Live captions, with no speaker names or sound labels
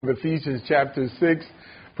Ephesians chapter 6.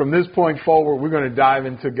 From this point forward, we're going to dive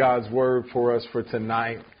into God's word for us for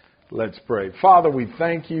tonight. Let's pray. Father, we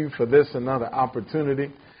thank you for this another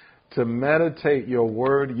opportunity to meditate your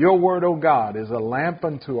word. Your word, O God, is a lamp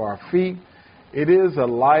unto our feet. It is a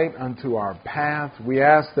light unto our path. We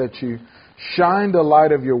ask that you shine the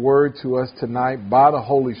light of your word to us tonight by the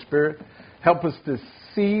Holy Spirit. Help us to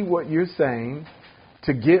see what you're saying,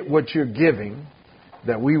 to get what you're giving,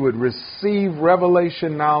 that we would receive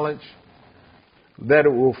revelation knowledge, that it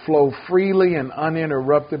will flow freely and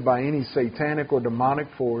uninterrupted by any satanic or demonic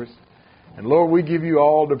force. And Lord, we give you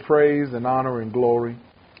all the praise and honor and glory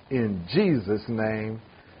in Jesus' name.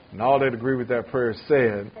 And all that agree with that prayer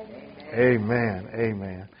said, Amen.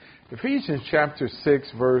 Amen. Ephesians chapter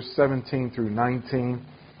 6, verse 17 through 19.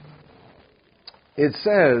 It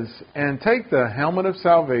says, "And take the helmet of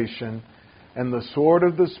salvation and the sword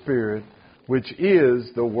of the Spirit, which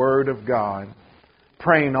is the word of God,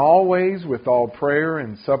 praying always with all prayer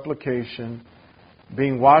and supplication,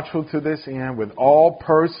 being watchful to this end with all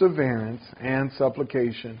perseverance and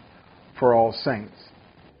supplication for all saints.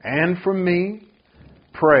 And for me,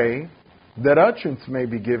 pray that utterance may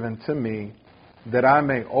be given to me, that I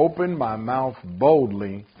may open my mouth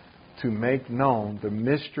boldly to make known the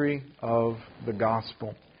mystery of the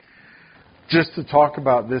gospel." Just to talk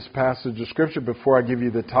about this passage of Scripture before I give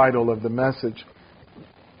you the title of the message.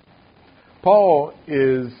 Paul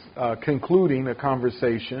is concluding a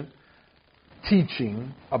conversation,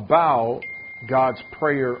 teaching about God's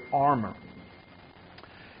prayer armor.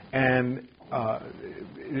 And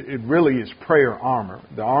it really is prayer armor.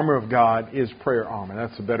 The armor of God is prayer armor.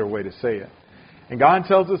 That's a better way to say it. And God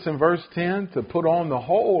tells us in verse 10 to put on the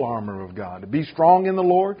whole armor of God, to be strong in the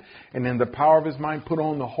Lord and in the power of His might, put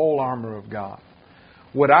on the whole armor of God.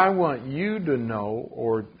 What I want you to know,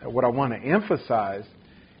 or what I want to emphasize,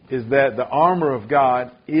 is that the armor of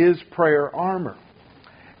God is prayer armor.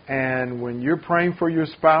 And when you're praying for your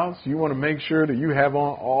spouse, you want to make sure that you have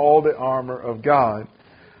on all the armor of God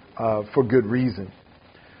for good reason.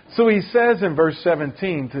 So he says in verse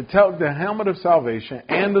 17, to take the helmet of salvation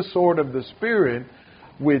and the sword of the Spirit,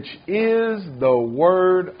 which is the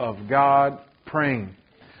word of God, praying.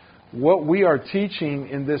 What we are teaching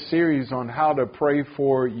in this series on how to pray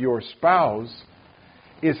for your spouse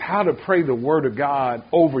is how to pray the word of God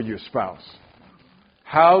over your spouse.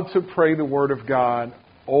 How to pray the word of God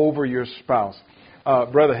over your spouse.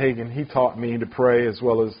 Brother Hagin, he taught me to pray, as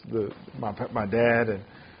well as my dad and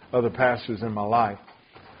other pastors in my life.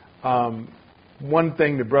 One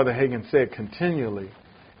thing that Brother Hagin said continually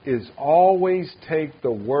is always take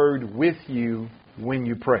the word with you when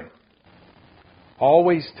you pray.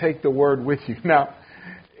 Always take the word with you. Now,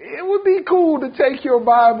 it would be cool to take your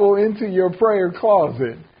Bible into your prayer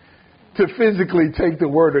closet, to physically take the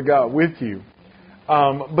word of God with you.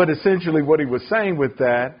 But essentially what he was saying with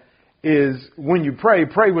that is when you pray,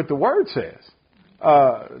 pray what the word says.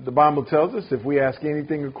 The Bible tells us if we ask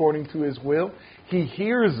anything according to His will, He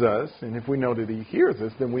hears us. And if we know that He hears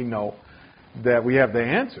us, then we know that we have the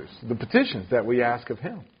answers, the petitions that we ask of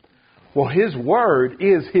Him. Well, His word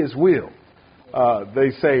is His will.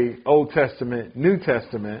 They say Old Testament, New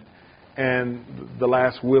Testament, and the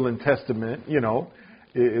last will and testament,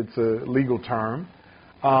 it's a legal term.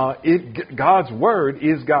 God's word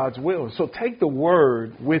is God's will. So take the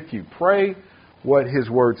word with you. Pray what His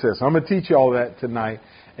word says. I'm going to teach you all that tonight,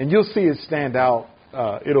 and you'll see it stand out.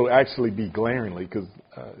 It'll actually be glaringly because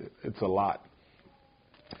it's a lot.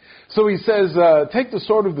 So he says, take the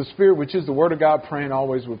sword of the Spirit, which is the word of God, praying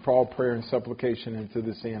always with all prayer and supplication, and to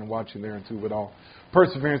this end, watching thereunto with all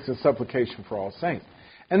perseverance and supplication for all saints.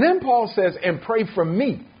 And then Paul says, and pray for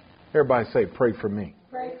me. Everybody say, pray for me.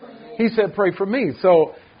 Pray for me. He said, pray for me.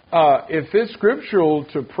 So if it's scriptural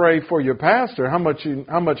to pray for your pastor, how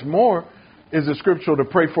much more is it scriptural to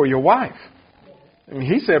pray for your wife? I mean,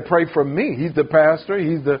 he said, pray for me. He's the pastor.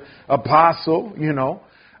 He's the apostle,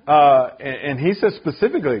 and he says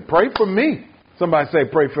specifically, pray for me. Somebody say,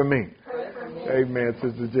 pray for me. Pray for me. Amen,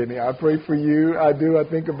 Sister Jenny. I pray for you. I do. I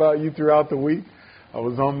think about you throughout the week. I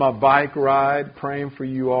was on my bike ride praying for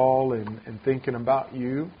you all and thinking about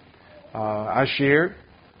you. I shared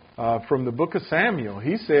from the book of Samuel.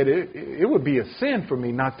 He said it would be a sin for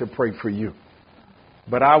me not to pray for you.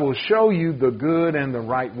 But I will show you the good and the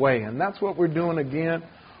right way. And that's what we're doing again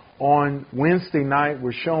on Wednesday night.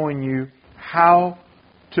 We're showing you how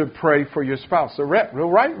to pray for your spouse. The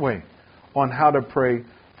right way on how to pray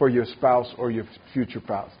for your spouse or your future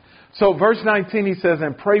spouse. So verse 19, he says,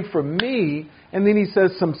 and pray for me. And then he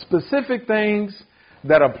says some specific things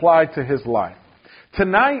that apply to his life.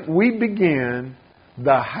 Tonight we begin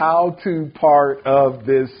the how-to part of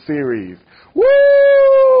this series.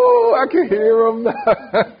 Woo! can hear them.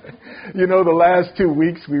 You know, the last 2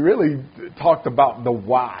 weeks we really talked about the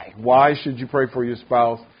why. Why should you pray for your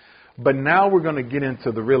spouse? But now we're going to get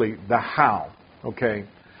into the how. Okay.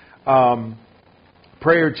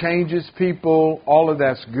 Prayer changes people. All of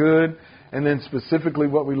that's good. And then specifically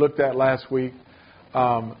what we looked at last week.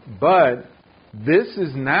 But this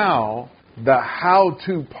is now the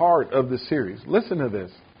how-to part of the series. Listen to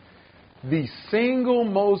this. The single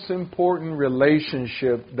most important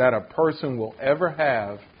relationship that a person will ever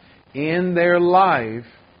have in their life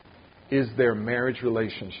is their marriage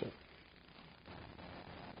relationship.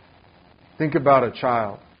 Think about a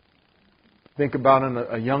child. Think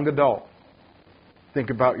about a young adult. Think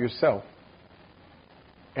about yourself.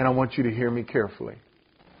 And I want you to hear me carefully.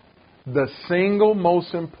 The single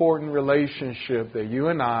most important relationship that you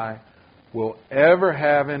and I will ever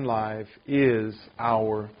have in life is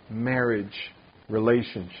our marriage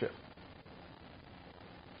relationship.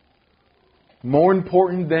 More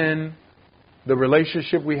important than the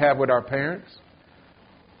relationship we have with our parents.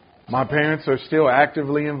 My parents are still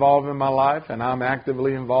actively involved in my life, and I'm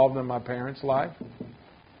actively involved in my parents' life.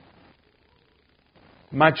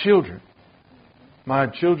 My children. My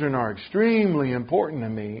children are extremely important to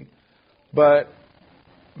me, but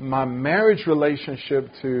my marriage relationship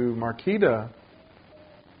to Marquita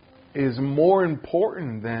is more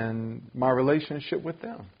important than my relationship with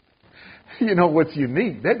them. You know what's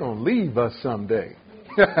unique? They're going to leave us someday.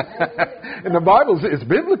 And the Bible says,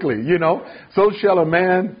 biblically, you know, so shall a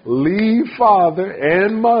man leave father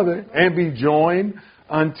and mother and be joined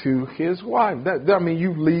unto his wife. That means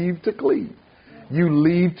you leave to cleave. You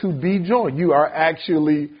leave to be joined. You are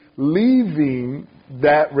actually leaving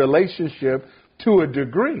that relationship to a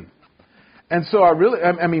degree. And so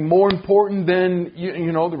I mean, more important than,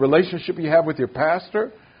 you know, the relationship you have with your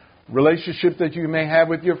pastor, relationship that you may have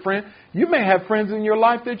with your friend. You may have friends in your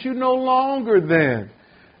life that you no longer than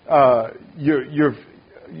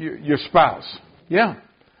your spouse. Yeah.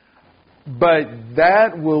 But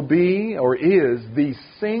that will be or is the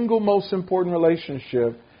single most important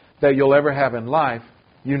relationship that you'll ever have in life,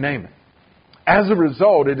 you name it. As a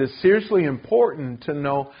result, it is seriously important to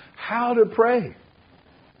know how to pray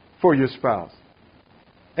for your spouse.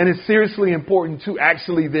 And it's seriously important to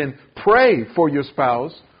actually then pray for your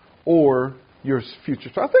spouse or your future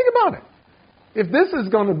spouse. Think about it. If this is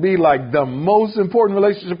going to be like the most important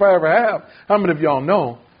relationship I ever have, how many of y'all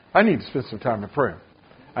know I need to spend some time in prayer?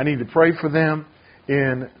 I need to pray for them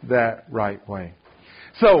in that right way.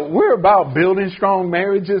 So we're about building strong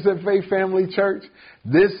marriages at Faith Family Church.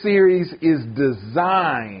 This series is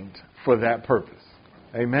designed for that purpose.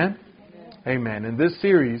 Amen? Amen. In this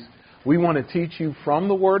series, we want to teach you from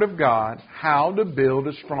the Word of God how to build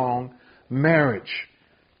a strong marriage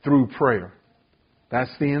through prayer.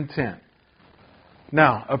 That's the intent.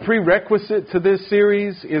 Now, a prerequisite to this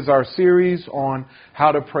series is our series on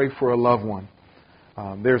how to pray for a loved one.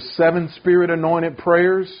 There's 7 Spirit-anointed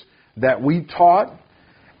prayers that we taught.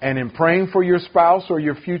 And in praying for your spouse or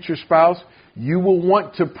your future spouse, you will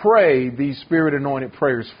want to pray these Spirit-anointed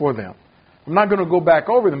prayers for them. I'm not going to go back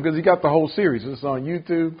over them because you got the whole series. It's on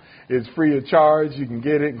YouTube. It's free of charge. You can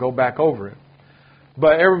get it and go back over it.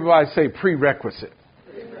 But everybody say prerequisite.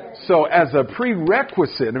 So as a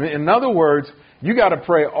prerequisite, in other words, you got to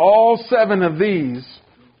pray all 7 of these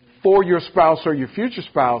for your spouse or your future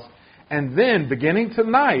spouse. And then beginning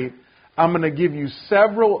tonight, I'm going to give you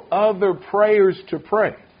several other prayers to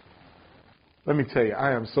pray. Let me tell you,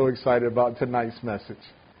 I am so excited about tonight's message.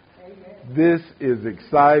 Amen. This is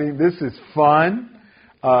exciting. This is fun.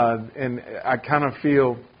 And I kind of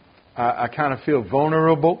feel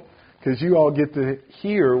vulnerable because you all get to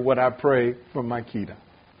hear what I pray for Marquita.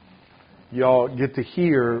 You all get to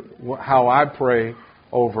hear how I pray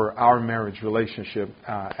over our marriage relationship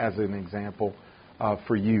as an example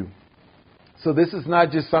for you. So this is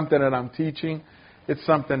not just something that I'm teaching. It's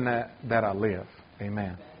something that I live.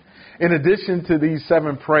 Amen. In addition to these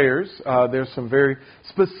 7 prayers, there's some very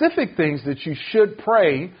specific things that you should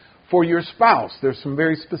pray for your spouse. There's some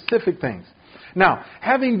very specific things. Now,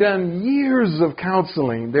 having done years of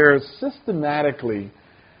counseling, there's systemically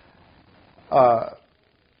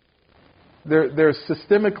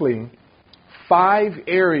 5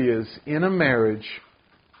 areas in a marriage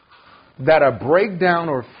that a breakdown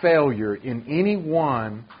or failure in any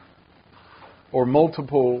one or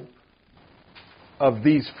multiple of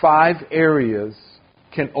these 5 areas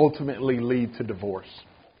can ultimately lead to divorce.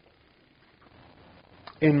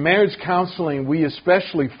 In marriage counseling, we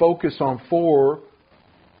especially focus on 4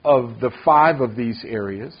 of the 5 of these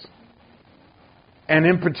areas. And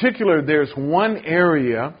in particular, there's one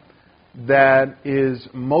area that is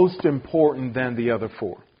most important than the other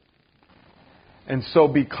 4. And so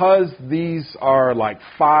because these are like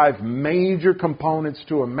 5 major components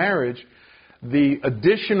to a marriage, the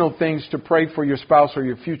additional things to pray for your spouse or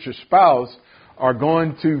your future spouse are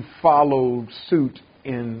going to follow suit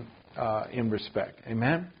in respect.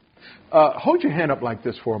 Amen? Hold your hand up like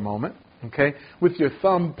this for a moment, okay, with your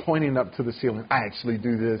thumb pointing up to the ceiling. I actually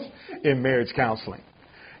do this in marriage counseling.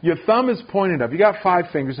 Your thumb is pointed up. You got 5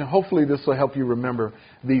 fingers, and hopefully this will help you remember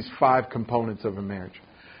these 5 components of a marriage.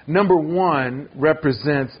 Number 1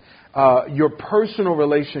 represents your personal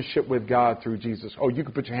relationship with God through Jesus. Oh, you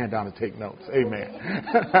can put your hand down and take notes. Amen.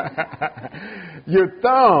 Your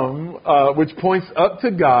thumb, which points up to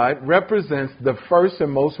God, represents the first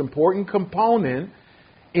and most important component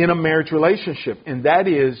in a marriage relationship, and that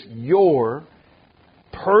is your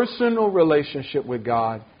personal relationship with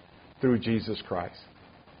God through Jesus Christ.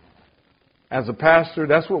 As a pastor,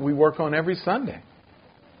 that's what we work on every Sunday.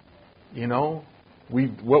 You know,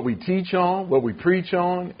 what we teach on, what we preach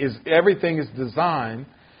on, is everything is designed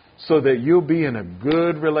so that you'll be in a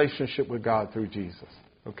good relationship with God through Jesus.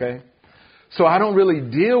 Okay? So I don't really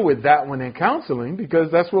deal with that one in counseling because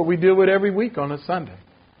that's what we deal with every week on a Sunday.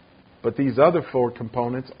 But these other 4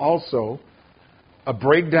 components also, a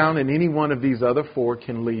breakdown in any one of these other 4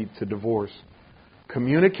 can lead to divorce.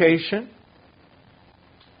 Communication,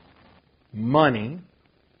 money,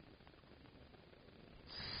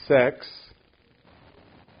 sex,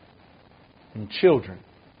 and children.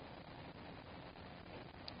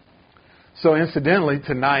 So incidentally,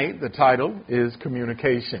 tonight the title is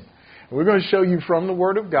Communication. We're going to show you from the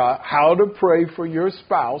Word of God how to pray for your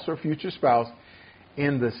spouse or future spouse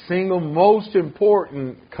in the single most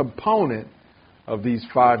important component of these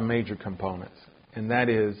 5 major components, and that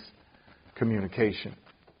is communication.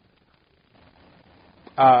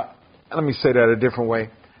 Let me say that a different way.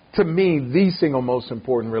 To me, the single most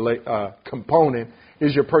important component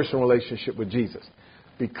is your personal relationship with Jesus.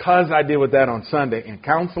 Because I deal with that on Sunday in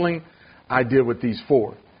counseling, I deal with these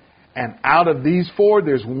 4. And out of these 4,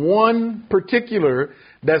 there's one particular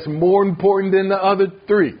that's more important than the other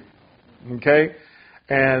 3. Okay?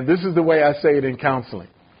 And this is the way I say it in counseling.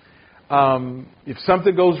 If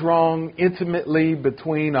something goes wrong intimately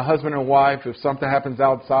between a husband and wife, if something happens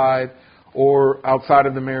outside or outside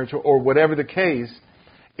of the marriage or whatever the case,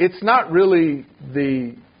 it's not really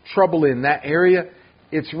the trouble in that area.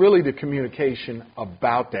 It's really the communication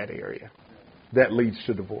about that area that leads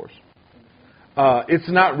to divorce. It's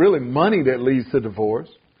not really money that leads to divorce.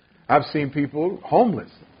 I've seen people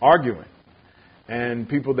homeless arguing, and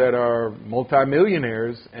people that are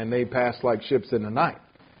multimillionaires and they pass like ships in the night.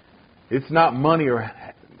 It's not money or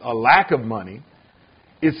a lack of money.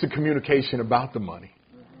 It's the communication about the money.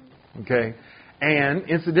 Okay? And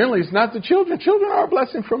incidentally, it's not the children. Children are a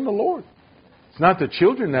blessing from the Lord. It's not the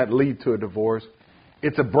children that lead to a divorce.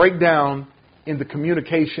 It's a breakdown in the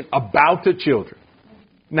communication about the children.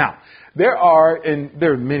 Now, there are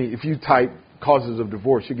many. If you type causes of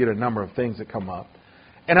divorce, you get a number of things that come up.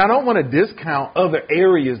 And I don't want to discount other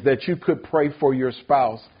areas that you could pray for your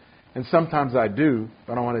spouse. And sometimes I do,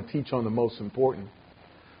 but I want to teach on the most important.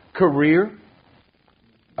 Career,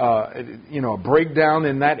 a breakdown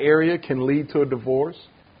in that area can lead to a divorce,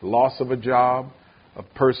 loss of a job, a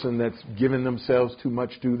person that's given themselves too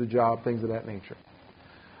much to the job, things of that nature.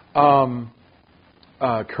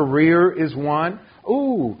 Career is one.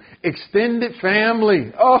 Ooh, extended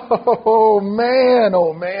family. Oh, man,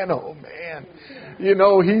 oh, man, oh, man. You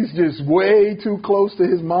know, he's just way too close to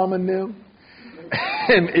his mom and them.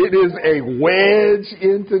 And it is a wedge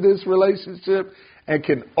into this relationship and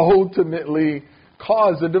can ultimately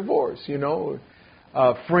cause a divorce,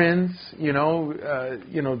 friends,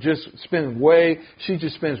 just she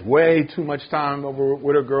just spends way too much time over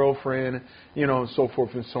with her girlfriend, and so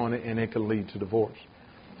forth and so on, and it can lead to divorce.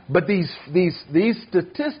 But these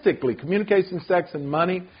statistically, communication, sex, and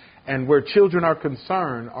money, and where children are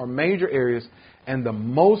concerned, are major areas, and the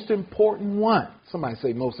most important one, somebody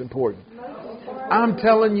say most important. I'm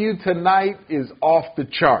telling you, tonight is off the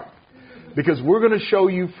chart. Because we're going to show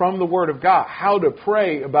you from the Word of God how to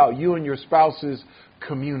pray about you and your spouse's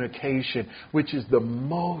communication, which is the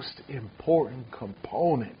most important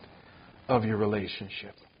component of your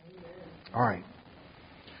relationship. All right.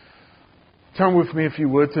 Turn with me, if you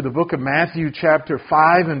would, to the book of Matthew chapter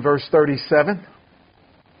 5 and verse 37.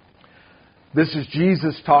 This is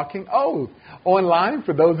Jesus talking. Oh, online,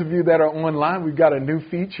 for those of you that are online, we've got a new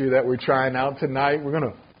feature that we're trying out tonight. We're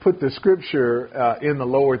going to put the scripture in the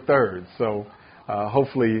lower third. So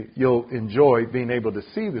hopefully you'll enjoy being able to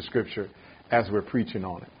see the scripture as we're preaching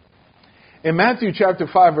on it. In Matthew chapter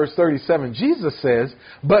 5, verse 37, Jesus says,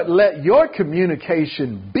 "But let your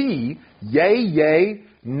communication be yea, yea,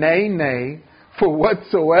 nay, nay, For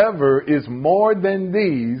whatsoever is more than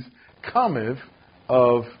these cometh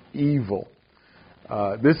of evil.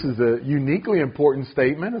 This is a uniquely important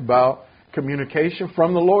statement about communication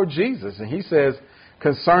from the Lord Jesus. And he says,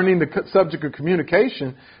 concerning the subject of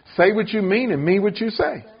communication, say what you mean and mean what you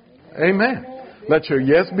say. Amen. Let your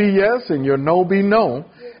yes be yes and your no be no.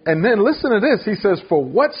 And then listen to this. He says, for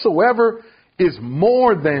whatsoever is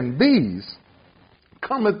more than these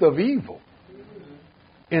cometh of evil.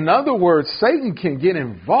 In other words, Satan can get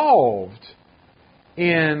involved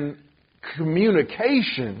in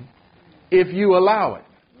communication if you allow it.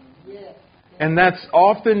 And that's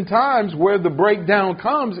oftentimes where the breakdown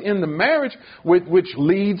comes in the marriage, which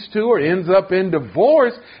leads to or ends up in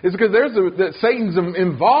divorce, is because that Satan's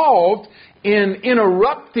involved in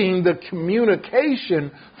interrupting the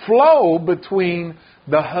communication flow between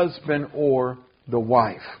the husband or the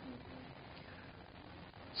wife.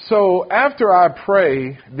 So after I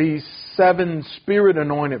pray these 7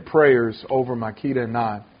 Spirit-anointed prayers over Makita and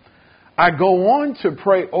I go on to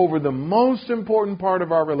pray over the most important part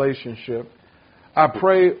of our relationship. I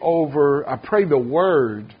pray the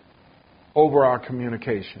word over our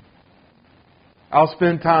communication. I'll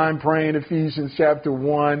spend time praying Ephesians chapter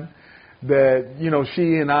 1 that,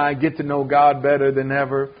 she and I get to know God better than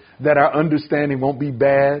ever, that our understanding won't be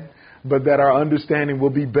bad, but that our understanding will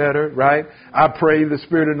be better, right? I pray the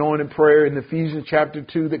Spirit-anointed prayer in Ephesians chapter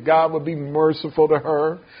 2 that God would be merciful to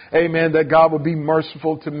her. Amen. That God would be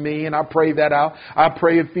merciful to me. And I pray that out. I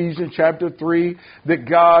pray Ephesians chapter 3 that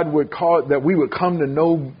God would that we would come to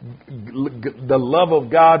know the love of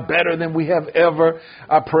God better than we have ever.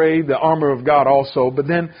 I pray the armor of God also. But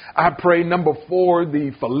then I pray number 4,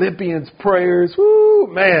 the Philippians prayers. Woo,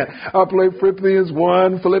 man. I pray Philippians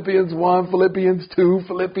 1, Philippians 1, Philippians 2,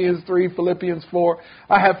 Philippians 3, Philippians 4.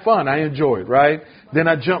 I have fun. I enjoy it, right? Then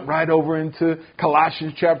I jump right over into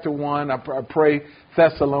Colossians chapter 1. I pray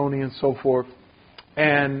Thessalonians, so forth.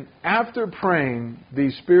 And after praying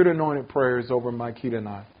these Spirit-anointed prayers over Makita and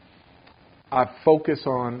I focus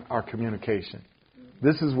on our communication.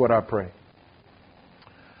 This is what I pray.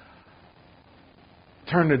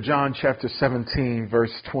 Turn to John chapter 17,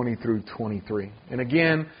 verse 20 through 23. And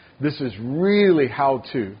again, this is really how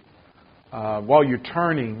to. While you're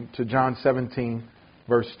turning to John 17,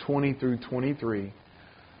 verse 20 through 23,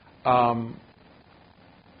 I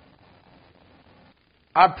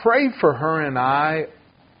pray for her and I,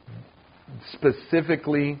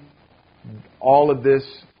 specifically, all of this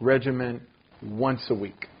regimen once a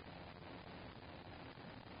week.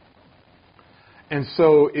 And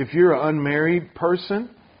so if you're an unmarried person,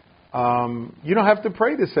 you don't have to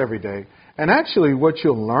pray this every day. And actually what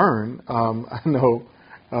you'll learn, I know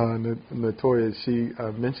Latoya, she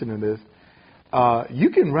mentioning this, you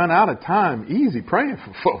can run out of time easy praying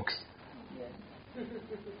for folks.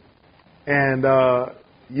 And,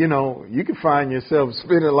 you can find yourself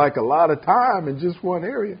spending like a lot of time in just one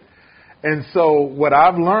area. And so what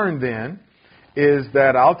I've learned then is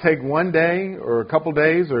that I'll take one day or a couple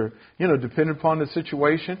days or, depending upon the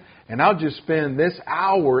situation, and I'll just spend this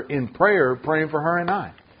hour in prayer praying for her and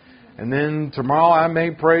I. And then tomorrow I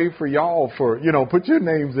may pray for y'all for, put your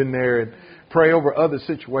names in there and pray over other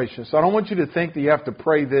situations. So I don't want you to think that you have to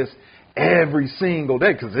pray this every single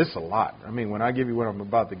day, because it's a lot. I mean, when I give you what I'm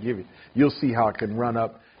about to give you, you'll see how it can run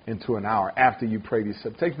up into an hour after you pray these.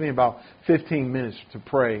 It takes me about 15 minutes to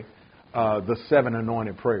pray the 7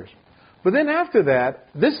 anointed prayers. But then after that,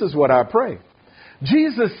 this is what I pray.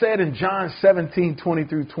 Jesus said in John 17, 20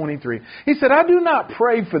 through 23, he said, I do not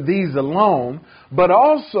pray for these alone, but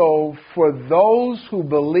also for those who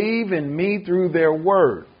believe in me through their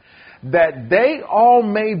word, that they all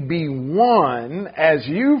may be one, as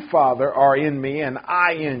you, Father, are in me and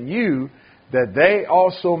I in you, that they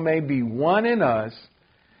also may be one in us,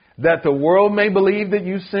 that the world may believe that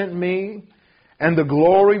you sent me, and the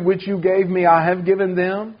glory which you gave me I have given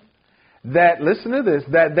them, that, listen to this,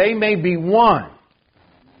 that they may be one,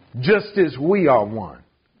 just as we are one.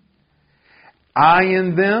 I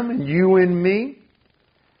in them and you in me,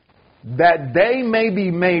 that they may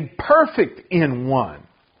be made perfect in one.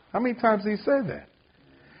 How many times did he say that?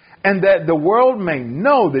 And that the world may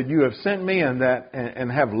know that you have sent me and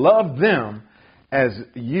have loved them as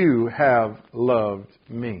you have loved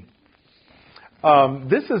me.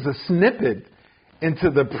 This is a snippet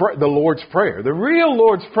into the Lord's Prayer. The real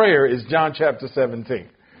Lord's Prayer is John chapter 17.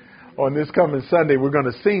 On this coming Sunday, we're going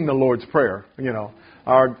to sing the Lord's Prayer.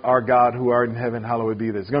 Our God who art in heaven, hallowed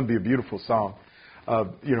be this. It's going to be a beautiful song.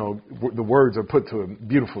 The words are put to a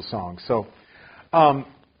beautiful song. So,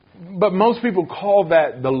 but most people call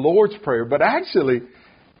that the Lord's Prayer, but actually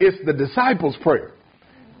it's the disciples' prayer.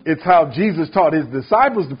 It's how Jesus taught his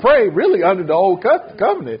disciples to pray, really under the old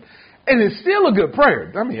covenant. And it's still a good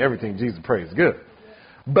prayer. I mean, everything Jesus prays is good.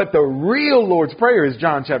 But the real Lord's Prayer is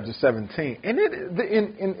John chapter 17.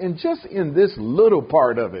 And just in this little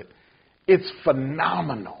part of it, it's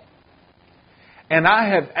phenomenal. And I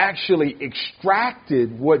have actually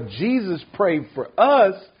extracted what Jesus prayed for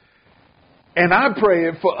us, and I pray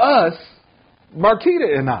it for us,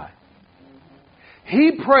 Marquita and I.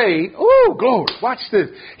 He prayed, oh, glory, watch this.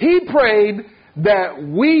 He prayed that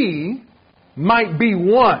we might be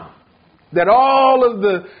one. That all of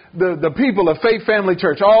the people of Faith Family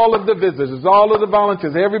Church, all of the visitors, all of the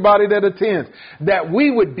volunteers, everybody that attends, that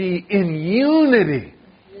we would be in unity.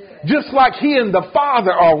 Just like He and the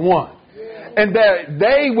Father are one. And that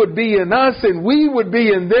they would be in us and we would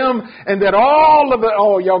be in them. And that all of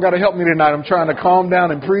y'all got to help me tonight. I'm trying to calm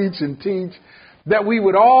down and preach and teach. That we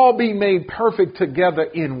would all be made perfect together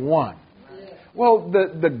in one. Well,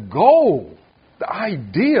 the goal, the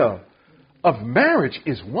idea of marriage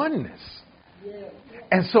is oneness.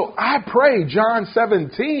 And so I pray John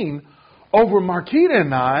 17 over Marquita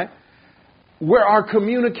and I, where our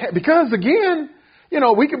communication, because again,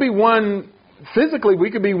 we could be one physically,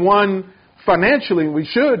 we could be one financially, we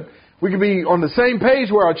could be on the same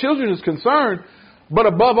page where our children is concerned, but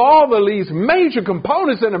above all of these major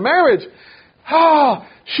components in a marriage,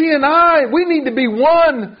 she and I, we need to be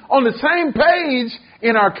one on the same page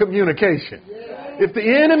in our communication. If the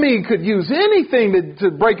enemy could use anything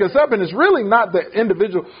to break us up, and it's really not the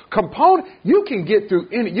individual component, you can get through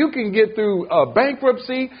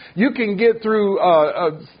bankruptcy, you can get through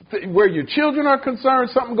where your children are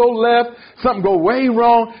concerned, something go left, something go way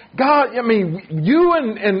wrong. God, you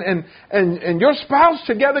and your spouse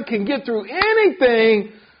together can get through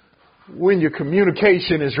anything when your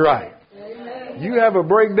communication is right. You have a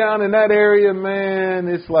breakdown in that area, man,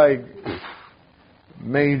 it's like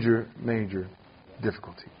major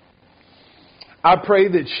difficulty. I pray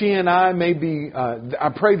that she and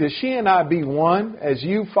I be one as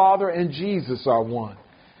you, Father, and Jesus are one.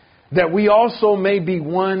 That we also may be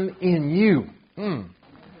one in you.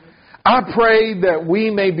 I pray that we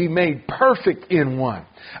may be made perfect in one.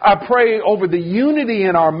 I pray over the unity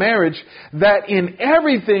in our marriage, that in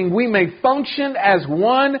everything we may function as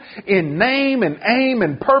one in name and aim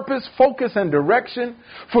and purpose, focus and direction.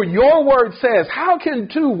 For your word says, how can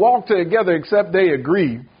two walk together except they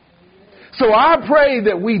agree? So I pray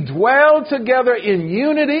that we dwell together in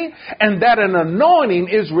unity, and that an anointing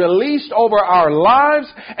is released over our lives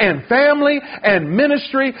and family and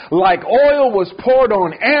ministry like oil was poured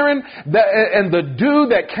on Aaron and the dew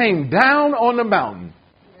that came down on the mountain.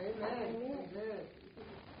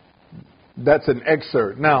 That's an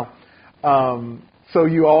excerpt. Now, so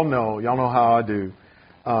y'all know how I do.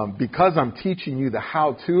 Because I'm teaching you the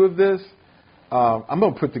how-to of this, I'm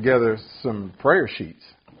going to put together some prayer sheets.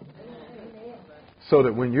 So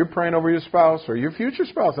that when you're praying over your spouse or your future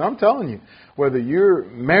spouse, and I'm telling you, whether you're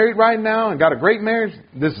married right now and got a great marriage,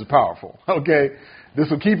 this is powerful, okay? This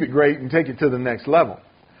will keep it great and take it to the next level.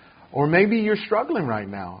 Or maybe you're struggling right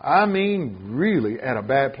now. I mean, really at a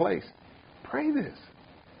bad place. Pray this.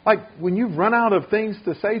 Like when you've run out of things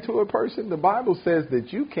to say to a person, the Bible says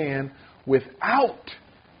that you can, without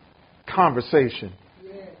conversation,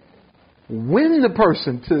 win the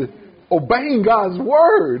person to obeying God's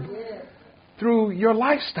word through your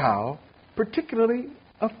lifestyle, particularly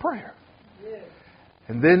of prayer.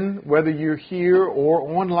 And then whether you're here or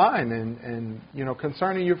online and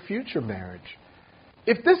concerning your future marriage,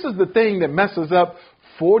 if this is the thing that messes up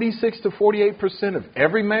 46 to 48% of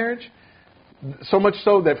every marriage, so much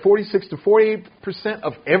so that 46 to 48%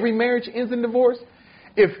 of every marriage ends in divorce,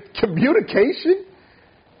 if communication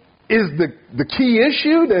is the key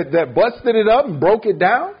issue that busted it up and broke it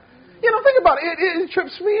down, think about it. It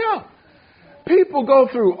trips me out. People go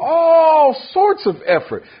through all sorts of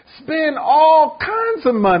effort, spend all kinds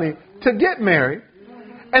of money to get married,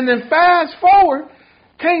 and then fast forward,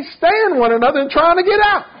 can't stand one another and trying to get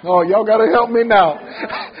out. Oh, y'all got to help me now.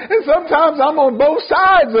 And sometimes I'm on both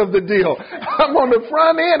sides of the deal. I'm on the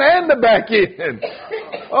front end and the back end.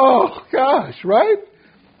 Oh, gosh, right?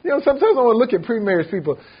 Sometimes I want to look at pre-marriage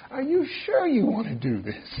people. Are you sure you want to do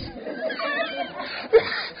this?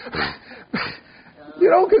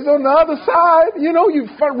 Because on the other side, you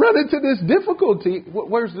run into this difficulty.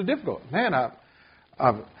 Where's the difficulty? Man,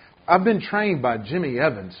 I've been trained by Jimmy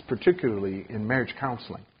Evans, particularly in marriage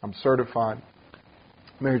counseling. I'm certified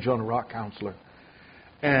Marriage on the Rock counselor.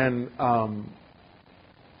 And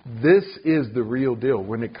this is the real deal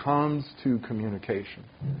when it comes to communication.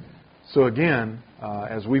 So again,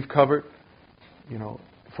 as we've covered,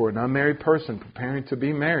 for an unmarried person preparing to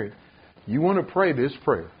be married, You want to pray this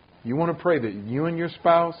prayer. You want to pray that you and your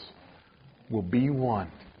spouse will be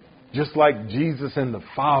one. Just like Jesus and the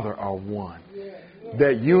Father are one.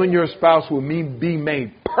 That you and your spouse will be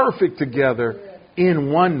made perfect together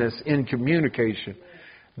in oneness, in communication.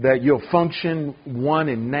 That you'll function one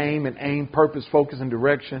in name and aim, purpose, focus, and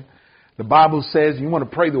direction. The Bible says, you want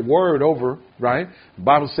to pray the word over, right? The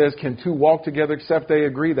Bible says, can two walk together except they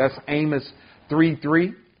agree? That's Amos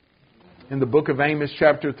 3:3. In the book of Amos,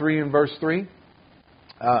 chapter 3 and verse 3.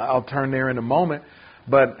 I'll turn there in a moment.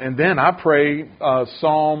 And then I pray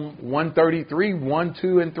Psalm 133, 1,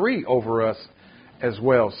 2, and 3 over us as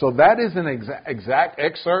well. So that is an exact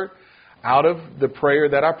excerpt out of the prayer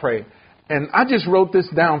that I pray. And I just wrote this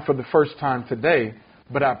down for the first time today,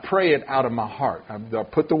 but I pray it out of my heart. I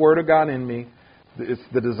put the Word of God in me. It's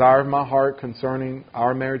the desire of my heart concerning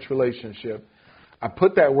our marriage relationship. I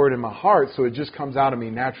put that word in my heart, so it just comes out of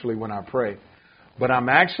me naturally when I pray. But I'm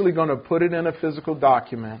actually going to put it in a physical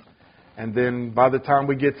document. And then by the time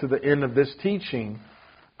we get to the end of this teaching,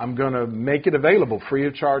 I'm going to make it available free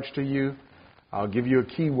of charge to you. I'll give you a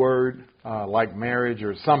key word like marriage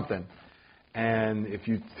or something. And if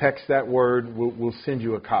you text that word, we'll send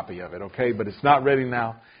you a copy of it, okay? But it's not ready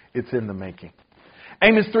now. It's in the making.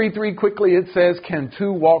 Amos 3:3, quickly it says, can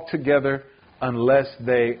two walk together unless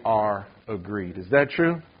they are agreed? Is that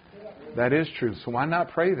true? That is true. So why not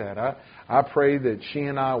pray that? I pray that she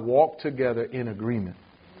and I walk together in agreement,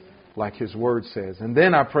 like His Word says. And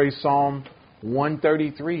then I pray Psalm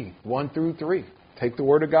 133, 1 through 3. Take the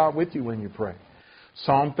Word of God with you when you pray.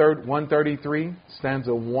 Psalm 133,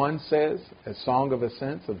 stanza 1 says, a song of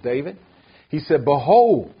ascents of David. He said,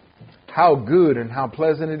 behold, how good and how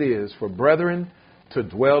pleasant it is for brethren to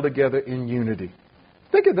dwell together in unity.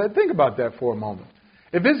 Think of that. Think about that for a moment.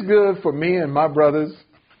 If it's good for me and my brothers,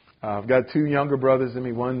 I've got two younger brothers than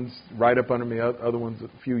me. One's right up under me. The other one's a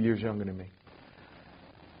few years younger than me.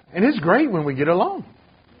 And it's great when we get along.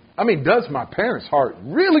 I mean, it does my parents' heart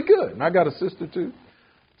really good. And I got a sister too.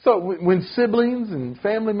 So when siblings and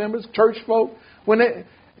family members, church folk,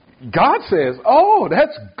 God says, oh,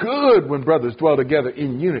 that's good when brothers dwell together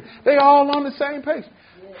in unity. They all on the same page.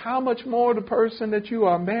 How much more the person that you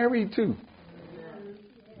are married to?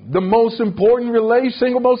 The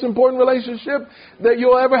single most important relationship that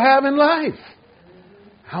you'll ever have in life.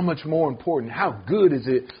 How much more important, how good is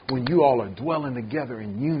it when you all are dwelling together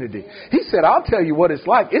in unity? He said, I'll tell you what it's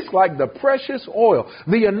like. It's like the precious oil,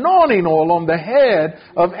 the anointing oil on the head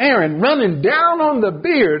of Aaron running down on the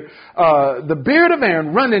beard of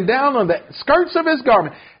Aaron running down on the skirts of his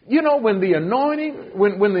garment. You know, when the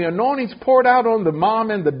anointing's poured out on the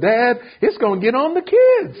mom and the dad, it's going to get on the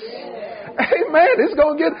kids. Amen.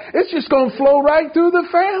 It's just going to flow right through the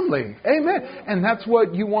family. Amen. And that's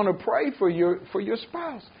what you want to pray for your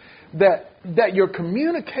spouse. That your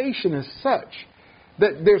communication is such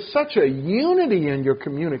that there's such a unity in your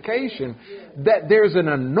communication that there's an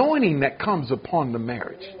anointing that comes upon the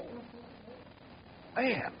marriage.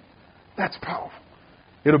 Man, that's powerful.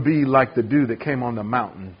 It'll be like the dew that came on the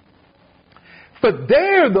mountain. For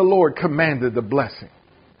there the Lord commanded the blessing.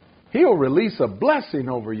 He'll release a blessing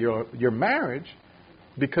over your marriage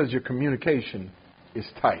because your communication is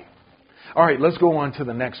tight. All right, let's go on to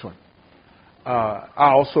the next one. I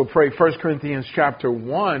also pray 1 Corinthians chapter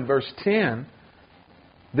 1, verse 10.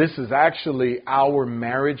 This is actually our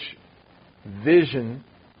marriage vision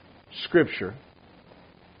scripture.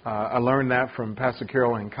 I learned that from Pastor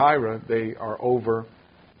Carol and Kyra. They are over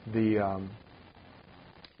the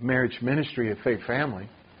marriage ministry at Faith Family.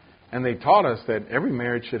 And they taught us that every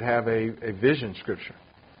marriage should have a vision scripture.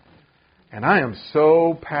 And I am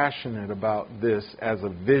so passionate about this as a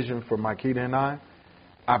vision for Makita and I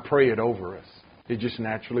pray it over us. It just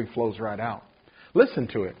naturally flows right out. Listen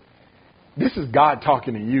to it. This is God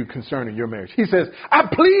talking to you concerning your marriage. He says, I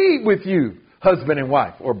plead with you, husband and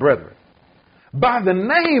wife or brethren, by the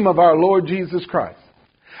name of our Lord Jesus Christ.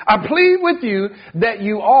 I plead with you that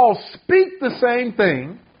you all speak the same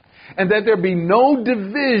thing, and that there be no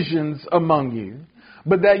divisions among you,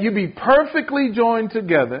 but that you be perfectly joined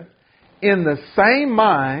together in the same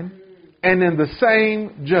mind and in the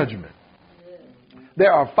same judgment.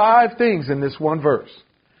 There are 5 things in this one verse.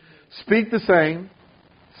 Speak the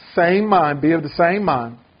same mind, be of the same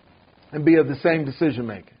mind, and be of the same decision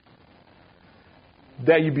making.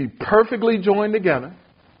 That you be perfectly joined together,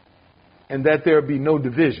 and that there be no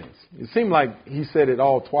divisions. It seemed like he said it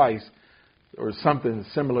all twice, or something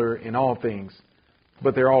similar in all things,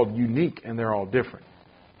 but they're all unique and they're all different.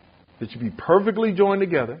 That you be perfectly joined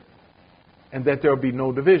together and that there'll be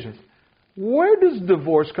no divisions. Where does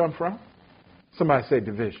divorce come from? Somebody say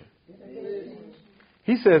division.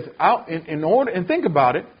 He says, in order, and think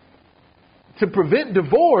about it, to prevent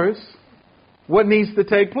divorce, what needs to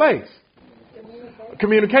take place?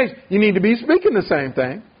 Communication. You need to be speaking the same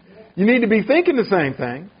thing. You need to be thinking the same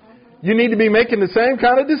thing. You need to be making the same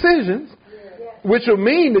kind of decisions, which will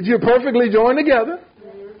mean that you're perfectly joined together.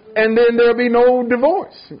 And then there'll be no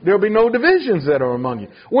divorce. There'll be no divisions that are among you.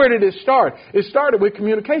 Where did it start? It started with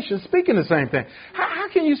communication, speaking the same thing. How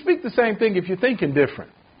can you speak the same thing if you're thinking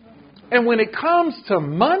different? And when it comes to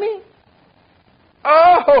money,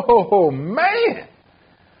 oh, man,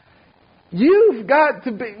 you've got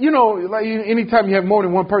to be, like anytime you have more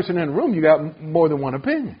than one person in the room, you got more than one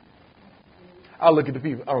opinion. I'll look at the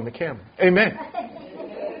people on the camera. Amen.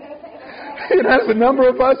 There's a number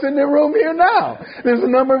of us in the room here now. There's a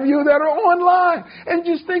number of you that are online. And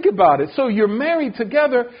just think about it. So you're married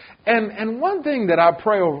together. And one thing that I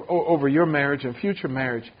pray over your marriage and future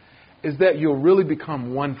marriage is that you'll really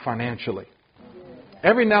become one financially.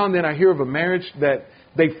 Every now and then I hear of a marriage that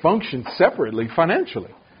they function separately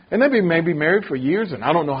financially. And they may be married for years, and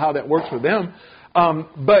I don't know how that works for them.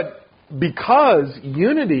 But because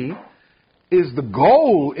unity is the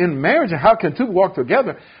goal in marriage, and how can two walk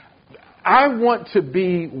together, I want to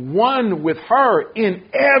be one with her in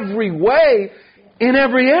every way, in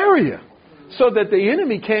every area, so that the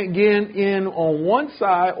enemy can't get in on one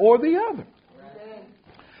side or the other.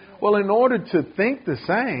 Well, in order to think the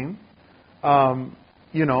same,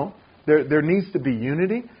 there needs to be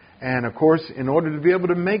unity. And, of course, in order to be able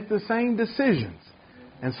to make the same decisions.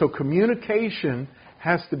 And so communication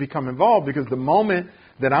has to become involved, because the moment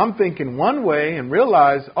that I'm thinking one way and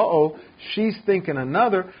realize, she's thinking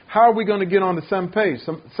another, how are we going to get on the same page?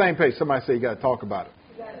 Same page. Somebody say you got to talk about it.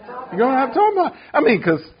 You're going to have to talk about it.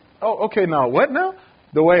 Because, now what now?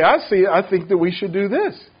 The way I see it, I think that we should do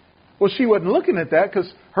this. Well, she wasn't looking at that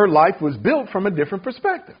because her life was built from a different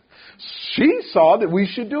perspective. She saw that we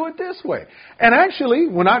should do it this way. And actually,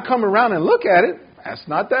 when I come around and look at it, that's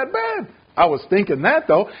not that bad. I was thinking that,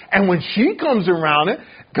 though. And when she comes around it,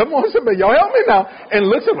 come on, somebody, y'all help me now. And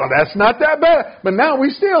listen, well, that's not that bad. But now we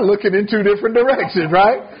still looking in two different directions,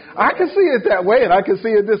 right? I can see it that way and I can see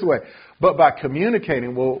it this way. But by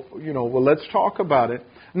communicating, let's talk about it.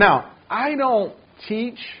 Now, I don't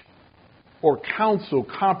teach or counsel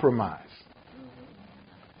compromise.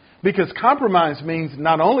 Because compromise means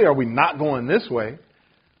not only are we not going this way,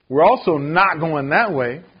 we're also not going that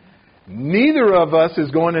way. Neither of us is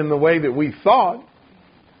going in the way that we thought.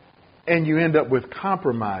 And you end up with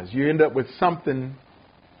compromise. You end up with something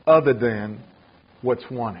other than what's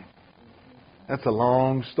wanted. That's a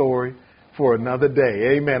long story for another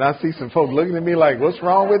day. Amen. I see some folks looking at me like, what's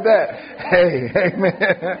wrong with that? Hey,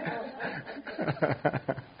 amen.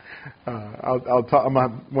 I'll talk.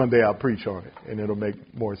 One day I'll preach on it, and it'll make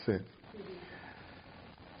more sense.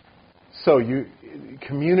 So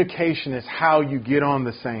communication is how you get on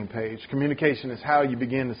the same page. Communication is how you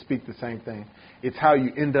begin to speak the same thing. It's how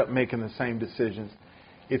you end up making the same decisions.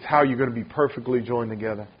 It's how you're going to be perfectly joined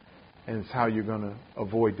together, and it's how you're going to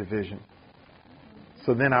avoid division.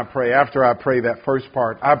 So then I pray. After I pray that first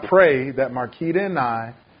part, I pray that Marquita and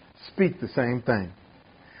I speak the same thing.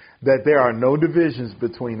 That there are no divisions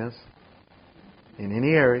between us in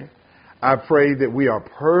any area. I pray that we are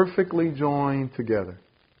perfectly joined together.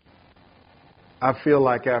 I feel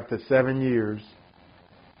like after 7 years,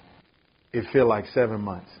 it feels like 7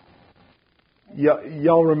 months.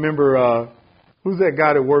 Y'all remember, who's that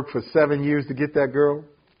guy that worked for 7 years to get that girl?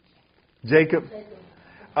 Jacob.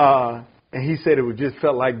 And he said it would just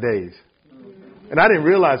felt like days. And I didn't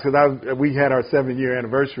realize because we had our 7-year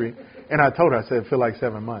anniversary. And I told her, I said, it felt like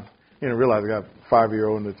 7 months. You didn't realize I got a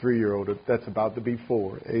 5-year-old and a 3-year-old. That's about to be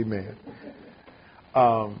 4. Amen.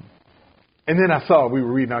 And then I saw, we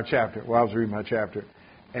were reading our chapter. Well, I was reading my chapter.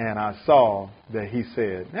 And I saw that he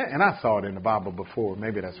said, and I saw it in the Bible before.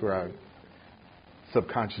 Maybe that's where I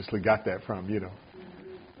subconsciously got that from,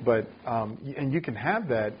 But, and you can have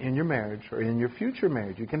that in your marriage or in your future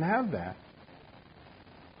marriage. You can have that.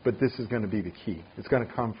 But this is going to be the key. It's going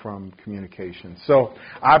to come from communication. So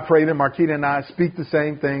I pray that Marquita and I speak the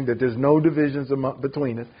same thing, that there's no divisions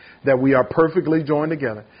between us, that we are perfectly joined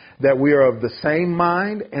together, that we are of the same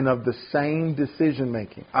mind and of the same decision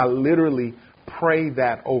making. I literally pray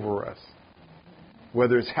that over us.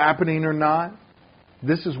 Whether it's happening or not,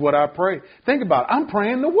 this is what I pray. Think about it. I'm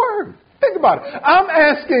praying the word. Think about it. I'm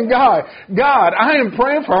asking God, I am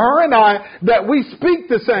praying for her and I that we speak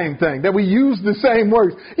the same thing, that we use the same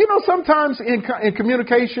words. Sometimes in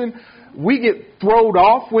communication, we get thrown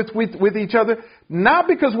off with each other, not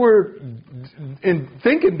because we're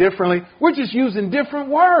thinking differently. We're just using different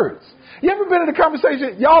words. You ever been in a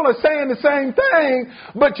conversation, y'all are saying the same thing,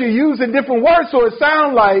 but you're using different words, so it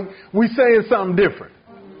sounds like we're saying something different.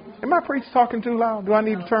 Am my preach talking too loud? Do I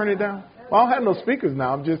need to turn it down? Well, I don't have no speakers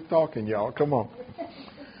now. I'm just talking, y'all. Come on.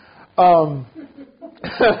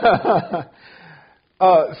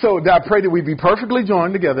 So I pray that we be perfectly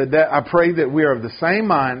joined together. That I pray that we are of the same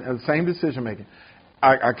mind and the same decision making.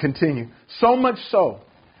 I continue. So much so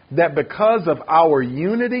that because of our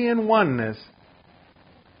unity and oneness,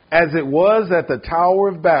 as it was at the Tower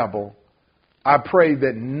of Babel, I pray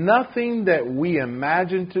that nothing that we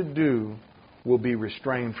imagine to do will be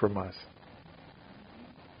restrained from us.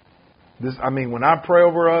 When I pray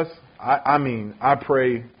over us, I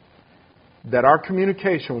pray that our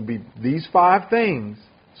communication will be these 5 things,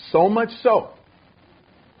 so much so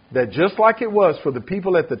that just like it was for the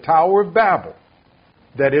people at the Tower of Babel,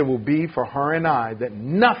 that it will be for her and I, that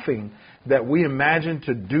nothing that we imagine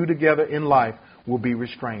to do together in life will be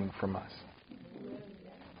restrained from us.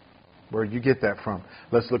 Where you get that from?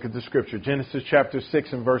 Let's look at the scripture. Genesis chapter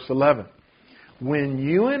 6 and verse 11. When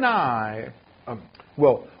you and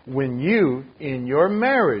when you in your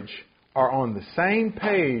marriage are on the same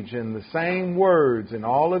page and the same words and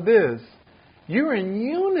all of this, you're in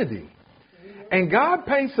unity. And God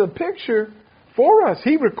paints a picture for us.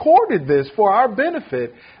 He recorded this for our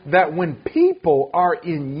benefit, that when people are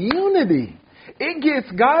in unity, it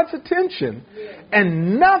gets God's attention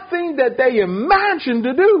and nothing that they imagine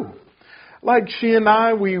to do. Like she and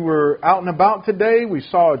I, we were out and about today. We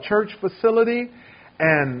saw a church facility,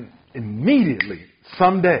 and immediately,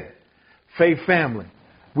 someday, Faith Family,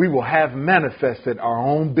 we will have manifested our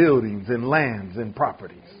own buildings and lands and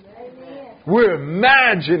properties. We're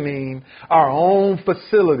imagining our own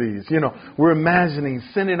facilities. We're imagining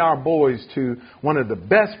sending our boys to one of the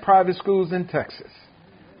best private schools in Texas.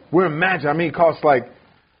 We're imagining, it costs I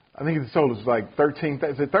think it's told us like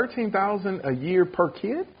 $13,000 a year per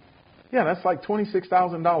kid? Yeah, that's like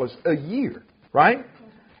 $26,000 a year, right?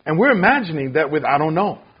 And we're imagining that with, I don't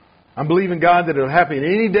know. I'm believing God that it'll happen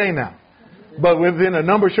any day now. But within a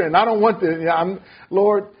number of years, and I don't want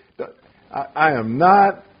Lord, I am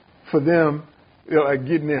not for them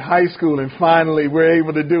getting in high school and finally we're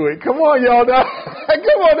able to do it. Come on, y'all.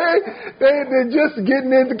 Come on, they're just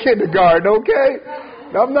getting into kindergarten, okay?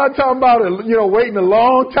 I'm not talking about waiting a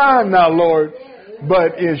long time now, Lord.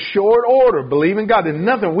 But in short order, believing God, there's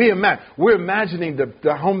nothing we imagine. We're imagining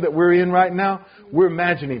the home that we're in right now. We're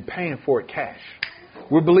imagining paying for it cash.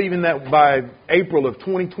 We're believing that by April of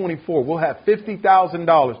 2024, we'll have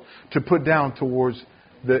 $50,000 to put down towards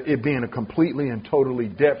it being a completely and totally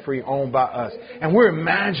debt-free, owned by us. And we're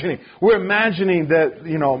imagining that,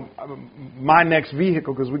 my next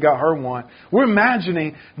vehicle, because we got her one, we're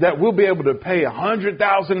imagining that we'll be able to pay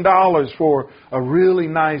 $100,000 for a really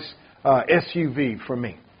nice SUV for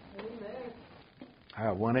me. Amen. I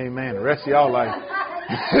have one amen. The rest of y'all like,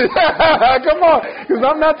 come on, because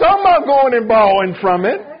I'm not talking about going and borrowing from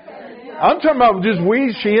it. I'm talking about just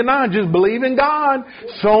she and I just believing God,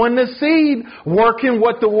 sowing the seed, working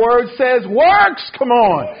what the Word says works. Come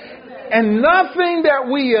on. And nothing that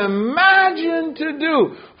we imagine to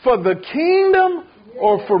do for the kingdom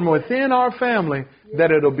or from within our family, that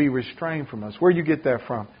it'll be restrained from us. Where you get that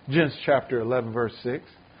from? Genesis chapter 11, verse 6.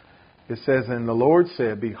 It says, and the Lord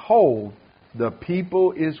said, behold, the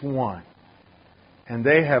people is one, and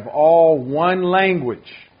they have all one language.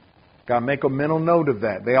 Got to make a mental note of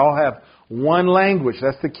that. They all have one language.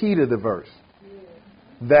 That's the key to the verse.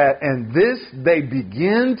 And this they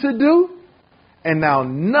begin to do, and now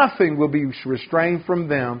nothing will be restrained from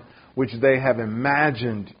them which they have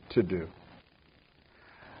imagined to do.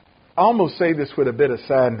 I almost say this with a bit of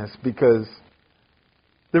sadness, because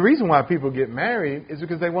the reason why people get married is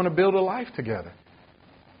because they want to build a life together.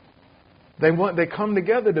 They come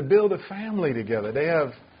together to build a family together. They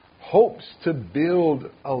have hopes to build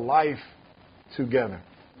a life together.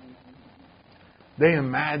 They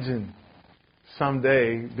imagine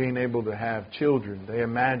someday being able to have children. They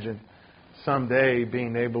imagine someday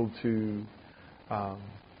being able to,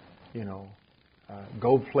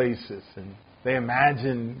 go places. And they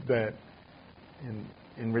imagine that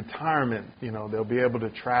in retirement, they'll be able to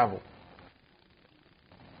travel.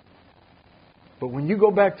 But when you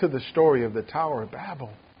go back to the story of the Tower of Babel,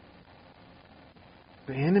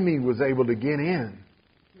 the enemy was able to get in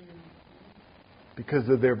because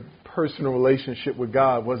of their personal relationship with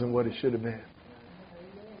God wasn't what it should have been.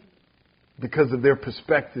 Because of their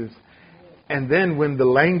perspectives. And then when the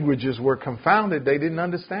languages were confounded, they didn't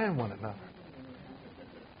understand one another.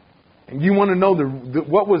 And you want to know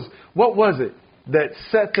what was it that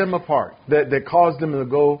set them apart, that caused them to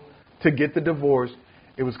go to get the divorce?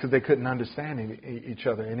 It was because they couldn't understand each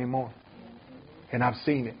other anymore. And I've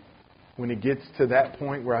seen it. When it gets to that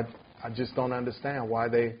point where I just don't understand why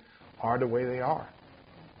they are the way they are.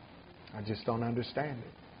 I just don't understand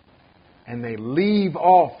it. And they leave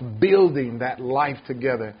off building that life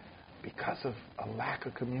together because of a lack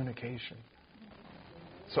of communication.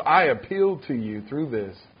 So I appeal to you through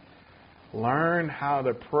this. Learn how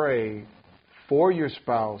to pray for your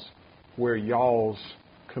spouse where y'all's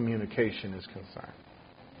communication is concerned.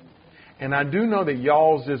 And I do know that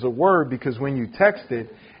y'all's is a word because when you text it,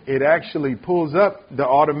 it actually pulls up the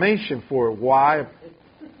automation for Y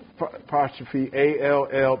apostrophe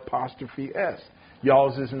ALL apostrophe S.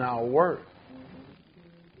 Y'all's is now a word.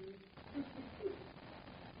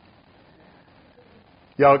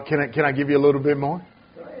 Y'all, can I give you a little bit more?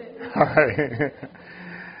 All right.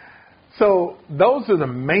 So those are the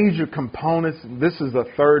major components. This is the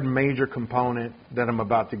third major component that I'm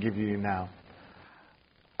about to give you now.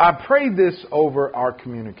 I pray this over our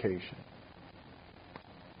communication.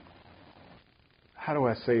 How do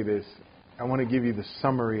I say this? I want to give you the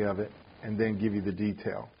summary of it and then give you the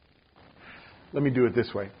detail. Let me do it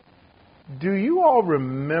this way. Do you all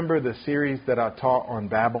remember the series that I taught on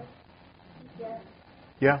Babel? Yes.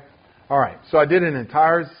 Yeah? All right. So I did an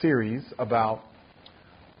entire series about,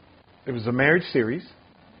 it was a marriage series.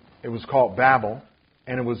 It was called Babel.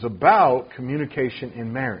 And it was about communication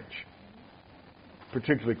in marriage,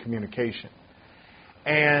 particularly communication.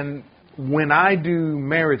 And when I do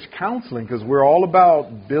marriage counseling, because we're all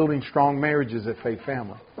about building strong marriages at Faith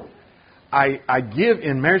Family, I give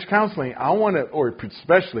in marriage counseling, I want to, or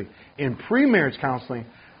especially in pre-marriage counseling,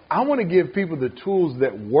 I want to give people the tools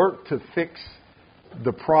that work to fix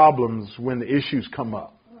the problems when the issues come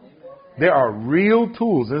up. There are real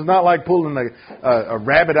tools. It's not like pulling a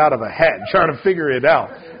rabbit out of a hat and trying to figure it out.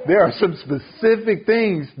 There are some specific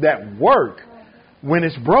things that work when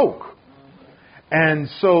it's broke. And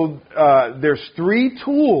so there's 3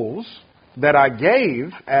 tools that I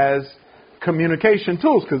gave as communication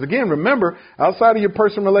tools. Because again, remember, outside of your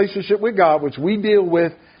personal relationship with God, which we deal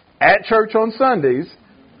with at church on Sundays,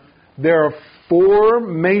 there are 4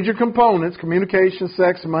 major components: communication,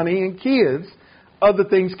 sex, money, and kids. Other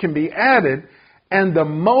things can be added. And the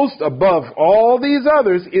most above all these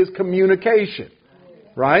others is communication.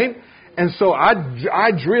 Right? And so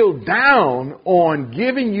I drilled down on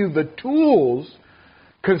giving you the tools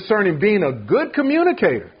concerning being a good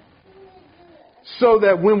communicator. So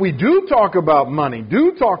that when we do talk about money,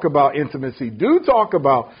 do talk about intimacy, do talk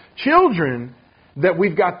about children, that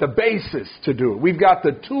we've got the basis to do it. We've got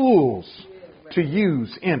the tools to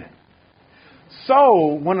use in it. So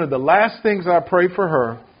one of the last things I pray for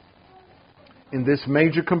her in this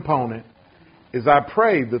major component is I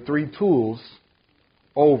pray the 3 tools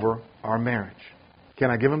over our marriage. Can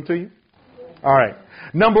I give them to you? All right.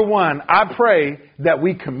 Number 1, I pray that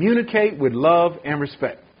we communicate with love and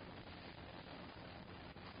respect.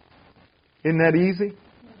 Isn't that easy?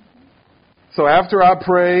 So after I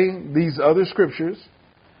pray these other scriptures,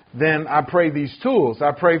 then I pray these tools.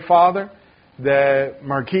 I pray, Father, that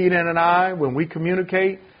Marquita and I, when we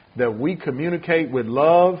communicate, that we communicate with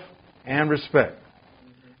love and respect.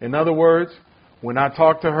 In other words, when I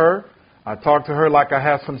talk to her like I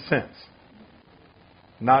have some sense.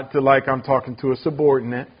 Not to like I'm talking to a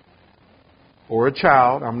subordinate or a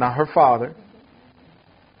child. I'm not her father.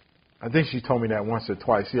 I think she told me that once or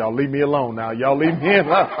twice. Y'all leave me alone now. Y'all leave me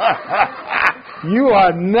alone. You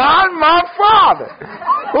are not my father.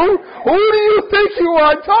 Who do you think you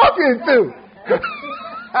are talking to?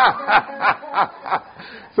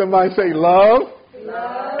 Somebody say love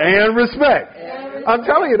and respect. I'm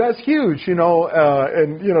telling you, that's huge,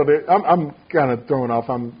 I'm kind of throwing off.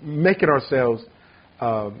 I'm making ourselves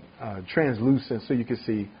translucent so you can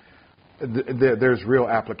see there's real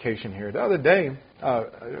application here. The other day,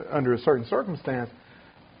 under a certain circumstance,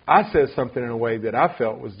 I said something in a way that I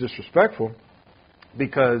felt was disrespectful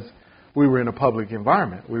because we were in a public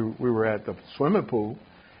environment. We were at the swimming pool,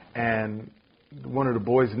 and one of the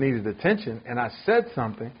boys needed attention, and I said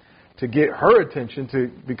something to get her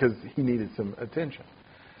attention because he needed some attention.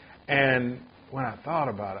 And when I thought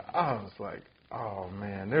about it, I was like, oh,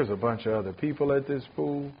 man, there's a bunch of other people at this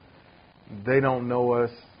pool. They don't know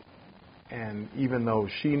us. And even though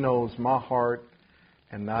she knows my heart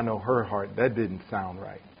and I know her heart, that didn't sound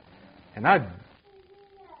right. And I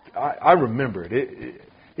remember it.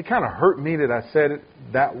 It kind of hurt me that I said it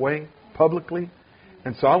that way publicly.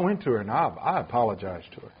 And so I went to her and I apologized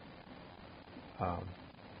to her.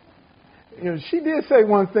 She did say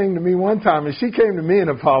one thing to me one time, and she came to me and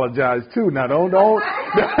apologized too. Now don't hold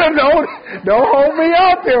me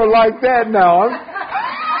out there like that now.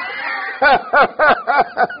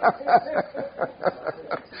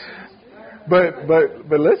 But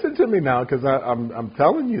listen to me now, because I'm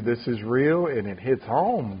telling you this is real and it hits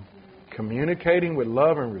home communicating with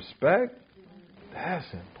love and respect, that's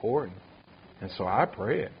important. And so I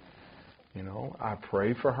pray it. You know, I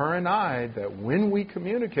pray for her and I that when we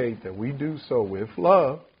communicate, that we do so with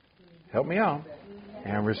love, help me out,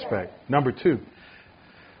 and respect. Number 2,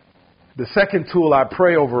 the second tool I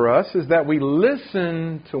pray over us is that we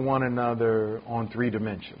listen to one another on 3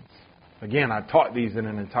 dimensions. Again, I taught these in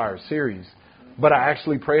an entire series, but I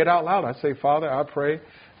actually pray it out loud. I say, Father, I pray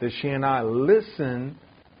that she and I listen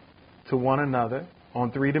to one another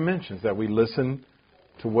on 3 dimensions, that we listen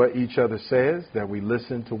to what each other says, that we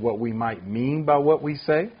listen to what we might mean by what we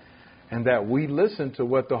say, and that we listen to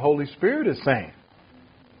what the Holy Spirit is saying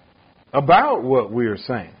about what we are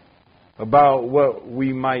saying, about what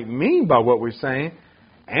we might mean by what we're saying,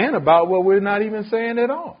 and about what we're not even saying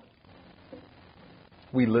at all.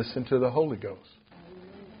 We listen to the Holy Ghost.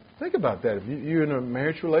 Think about that. If you're in a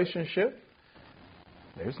marriage relationship,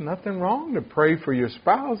 there's nothing wrong to pray for your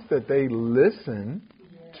spouse that they listen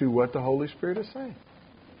to what the Holy Spirit is saying.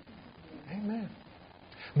 Amen.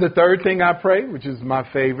 The third thing I pray, which is my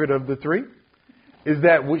favorite of the 3, is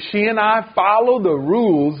that she and I follow the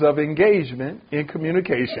rules of engagement in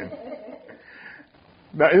communication.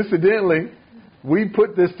 Now, incidentally, we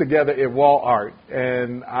put this together at Wall Art,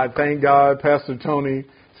 and I thank God Pastor Tony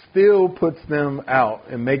still puts them out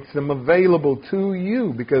and makes them available to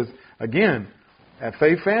you because, again, at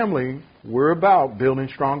Faith Family, we're about building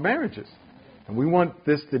strong marriages. And we want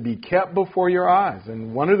this to be kept before your eyes.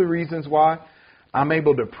 And one of the reasons why I'm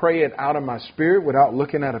able to pray it out of my spirit without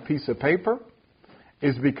looking at a piece of paper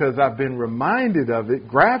is because I've been reminded of it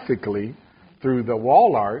graphically through the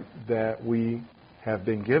wall art that we have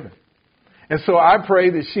been given. And so I pray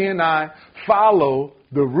that she and I follow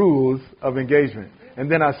the rules of engagement. And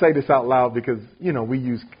then I say this out loud because, you know, we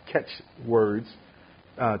use catch words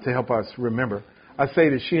to help us remember. I say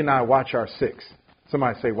that she and I watch our 6.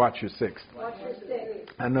 Somebody say, watch your 6. Watch your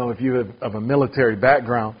 6. I know if you're of a military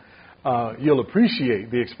background, you'll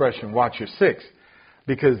appreciate the expression, watch your 6,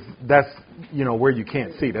 because that's, you know, where you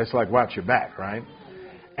can't see. That's like watch your back, right?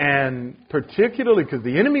 And particularly because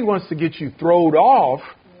the enemy wants to get you thrown off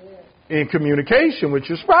in communication with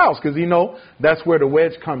your spouse, because, you know, that's where the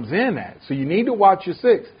wedge comes in at. So you need to watch your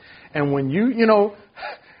 6. And when you know,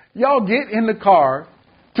 y'all get in the car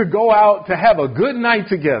to go out to have a good night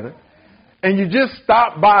together, and you just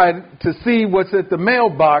stop by to see what's at the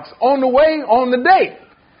mailbox on the way on the date.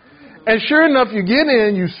 And sure enough, you get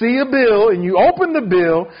in, you see a bill, and you open the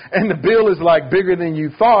bill, and the bill is like bigger than you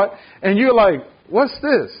thought, and you're like, what's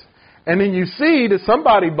this? And then you see that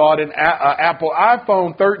somebody bought an Apple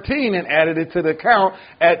iPhone 13 and added it to the account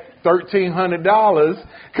at $1,300.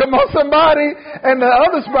 Come on, somebody. And the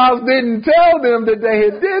other spouse didn't tell them that they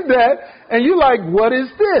had did that. And you're like, what is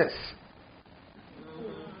this?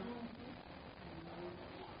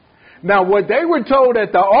 Now, what they were told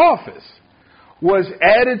at the office was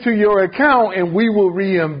added to your account and we will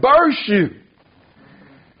reimburse you.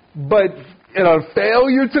 But in a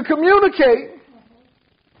failure to communicate,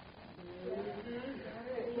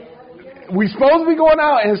 we're supposed to be going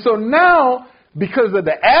out. And so now, because of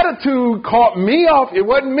the attitude caught me off, it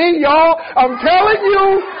wasn't me, y'all. I'm telling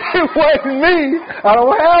you, it wasn't me. I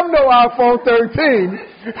don't have no iPhone 13.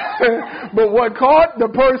 But what caught the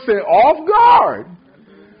person off guard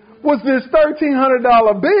was this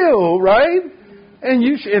 $1,300 bill, right? And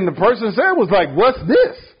and the person said was like, what's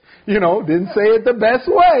this? You know, didn't say it the best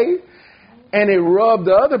way. And it rubbed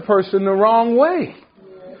the other person the wrong way.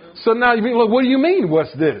 So now you be like, what do you mean,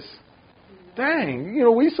 what's this? Dang, you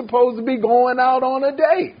know, we supposed to be going out on a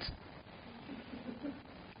date.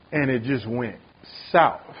 And it just went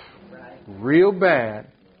south real bad,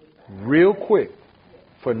 real quick,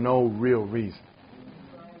 for no real reason.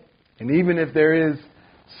 And even if there is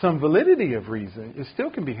some validity of reason, it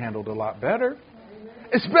still can be handled a lot better,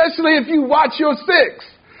 especially if you watch your 6.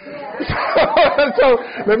 So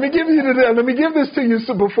let me give this to you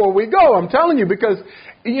before we go. I'm telling you, because,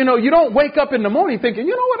 you know, you don't wake up in the morning thinking,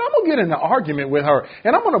 you know what, I'm going to get in an argument with her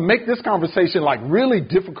and I'm going to make this conversation like really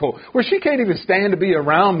difficult where she can't even stand to be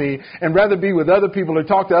around me and rather be with other people or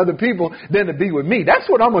talk to other people than to be with me. That's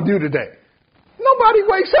what I'm going to do today. Nobody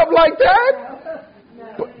wakes up like that.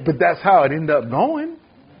 But that's how it ended up going,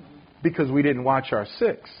 because we didn't watch our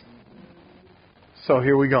 6. So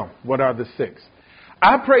here we go. What are the 6?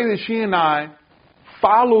 I pray that she and I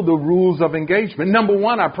follow the rules of engagement. Number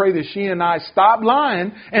 1, I pray that she and I stop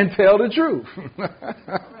lying and tell the truth.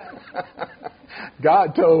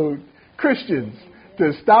 God told Christians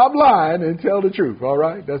to stop lying and tell the truth. All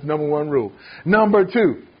right? That's number 1 rule. Number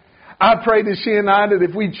 2, I pray that she and I, that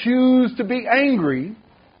if we choose to be angry,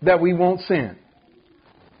 that we won't sin.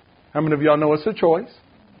 How many of y'all know it's a choice?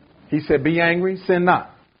 He said, be angry, sin not.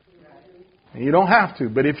 And you don't have to,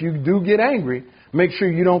 but if you do get angry, make sure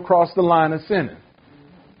you don't cross the line of sinning.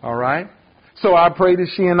 All right? So I pray that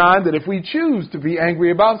she and I, that if we choose to be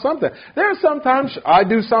angry about something, there are sometimes I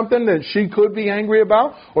do something that she could be angry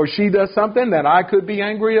about, or she does something that I could be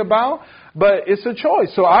angry about, but it's a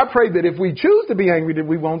choice. So I pray that if we choose to be angry, that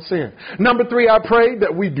we won't sin. Number 3, I pray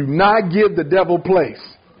that we do not give the devil place.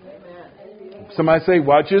 Somebody say,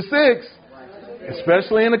 watch your 6.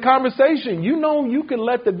 Especially in a conversation, you know you can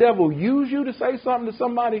let the devil use you to say something to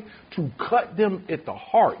somebody to cut them at the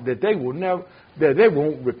heart that they will never, that they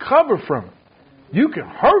won't recover from it. You can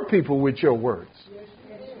hurt people with your words,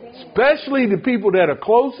 especially the people that are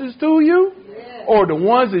closest to you or the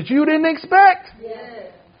ones that you didn't expect.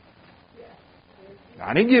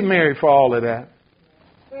 I didn't get married for all of that.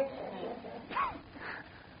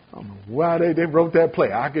 I don't know why they wrote that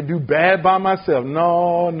play. I could do bad by myself.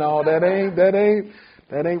 No, that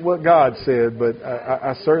ain't what God said. But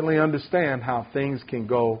I certainly understand how things can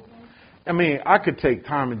go. I mean, I could take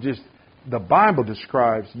time and just, the Bible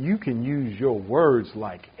describes you can use your words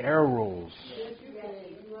like arrows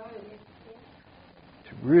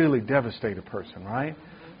to really devastate a person, right?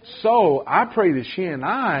 So I pray that she and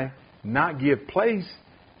I not give place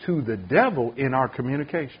to the devil in our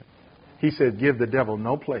communication. He said, give the devil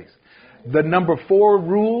no place. The number 4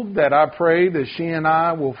 rule that I pray that she and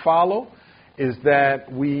I will follow is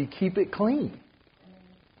that we keep it clean.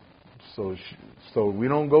 So we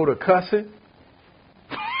don't go to cussing.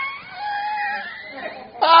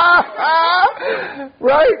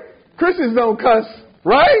 Right? Christians don't cuss,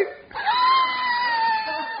 right?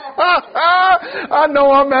 I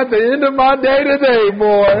know I'm at the end of my day today,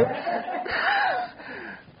 boy.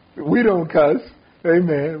 We don't cuss.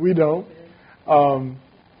 Amen. We don't.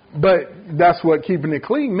 But that's what keeping it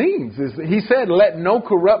clean means. Is he said, let no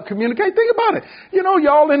corrupt communicate. Think about it. You know,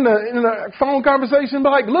 y'all in the phone conversation, be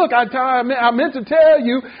like, look, I meant to tell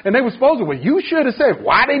you, and they were supposed to. Well, you should have said,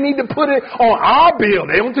 why they need to put it on our bill?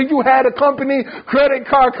 They don't think you had a company credit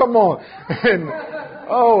card. Come on.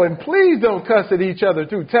 And please don't cuss at each other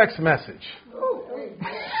through text message.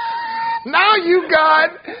 Now you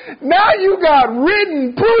got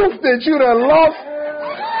written proof that you done lost.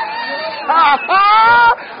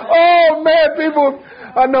 Oh man, people,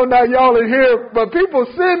 I know not y'all are here, but people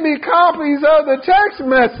send me copies of the text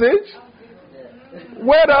message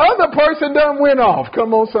where the other person done went off.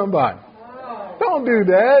 Come on, somebody. Don't do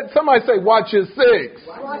that. Somebody say, watch your 6.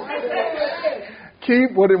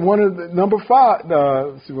 Keep number 5.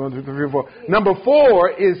 Let's see, 1, 2, 3, 4. Number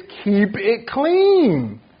 4 is keep it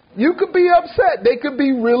clean. You could be upset. They could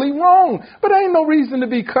be really wrong, but there ain't no reason to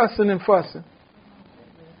be cussing and fussing.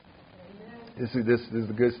 This is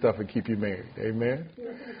the good stuff that keep you married. Amen.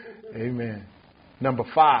 Amen. Number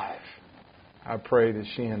 5, I pray that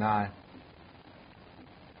she and I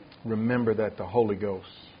remember that the Holy Ghost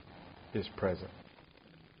is present.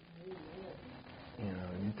 You know,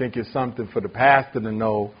 you think it's something for the pastor to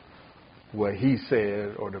know what he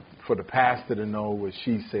said, or for the pastor to know what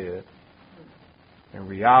she said. In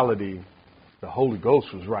reality, the Holy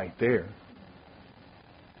Ghost was right there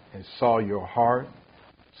and saw your heart,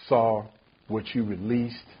 saw what you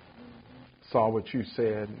released, saw what you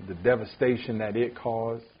said, the devastation that it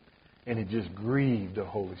caused, and it just grieved the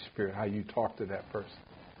Holy Spirit, how you talked to that person,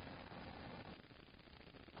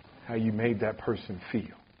 how you made that person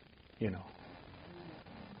feel, you know.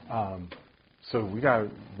 So we got to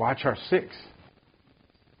watch our 6.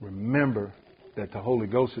 Remember that the Holy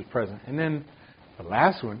Ghost is present. And then the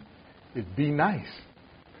last one is be nice.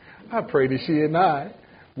 I pray that she and I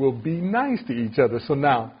will be nice to each other. So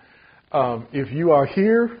now, if you are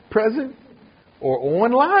here present or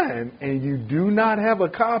online and you do not have a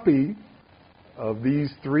copy of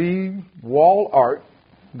these 3 wall art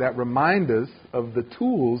that remind us of the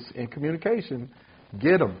tools in communication,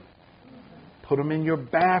 get them. Put them in your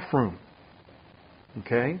bathroom.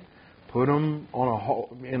 Okay? Put them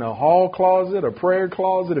in a hall closet, a prayer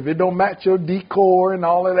closet. If it don't match your decor and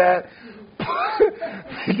all of that,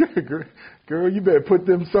 girl, you better put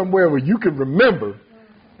them somewhere where you can remember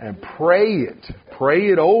and pray it.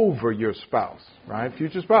 Pray it over your spouse, right?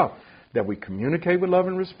 Future spouse. That we communicate with love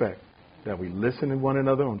and respect. That we listen to one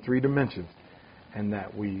another on 3 dimensions. And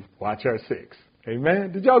that we watch our 6.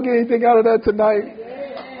 Amen? Did y'all get anything out of that tonight?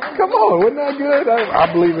 Come on, wasn't that good?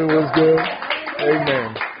 I believe it was good.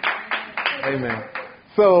 Amen. Amen.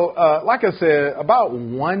 So, like I said, about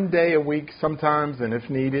 1 day a week sometimes, and if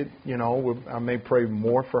needed, you know, I may pray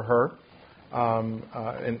more for her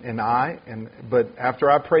but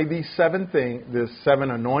after I pray these 7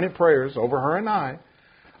 anointed prayers over her and I,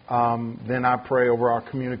 then I pray over our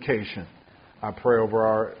communication. I pray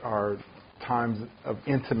over our times of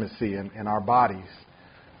intimacy in our bodies.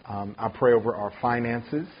 I pray over our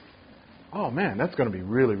finances. Oh, man, that's going to be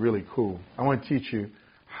really, really cool. I want to teach you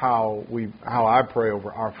how I pray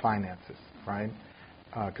over our finances, right?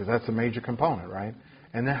 Because that's a major component, right?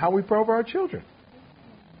 And then how we pray over our children.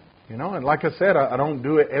 You know, and like I said, I don't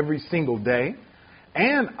do it every single day.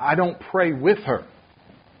 And I don't pray with her.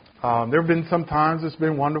 There have been some times it's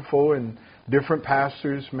been wonderful, and different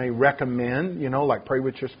pastors may recommend, like pray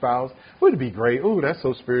with your spouse. Would it be great? Oh, that's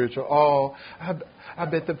so spiritual. Oh, I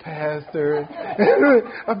bet the pastor,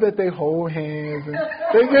 I bet they hold hands and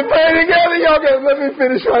they can pray together. Y'all let me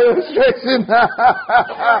finish my illustration.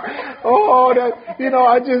 Oh,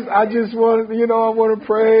 I just want, I want to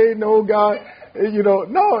pray. No, God,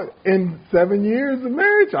 no, in 7 years of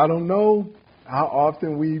marriage, I don't know how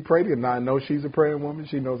often we pray together. Now, I know she's a praying woman.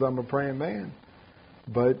 She knows I'm a praying man.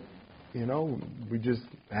 But, we just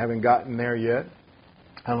haven't gotten there yet.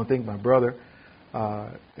 I don't think my brother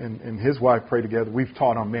and his wife pray together. We've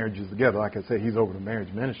taught on marriages together. Like I said, he's over the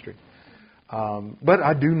marriage ministry. But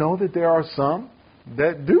I do know that there are some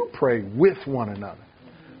that do pray with one another.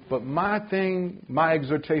 But my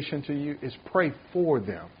exhortation to you is pray for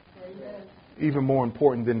them. Amen. Even more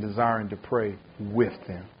important than desiring to pray with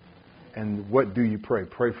them. And what do you pray?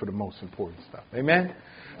 Pray for the most important stuff. Amen?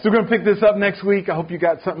 So we're going to pick this up next week. I hope you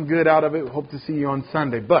got something good out of it. Hope to see you on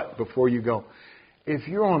Sunday. But before you go, if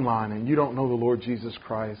you're online and you don't know the Lord Jesus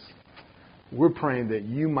Christ, we're praying that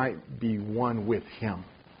you might be one with Him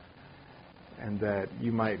and that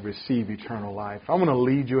you might receive eternal life. I'm going to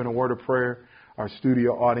lead you in a word of prayer. Our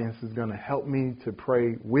studio audience is going to help me to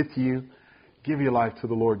pray with you. Give your life to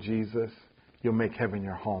the Lord Jesus. You'll make heaven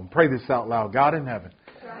your home. Pray this out loud. God in heaven,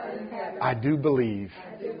 I do believe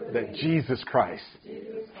that Jesus Christ,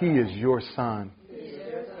 He is your Son.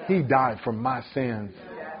 He died for my sins.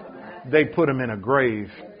 They put Him in a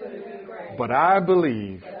grave. But I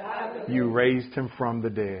believe you raised Him from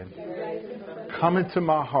the dead. Come into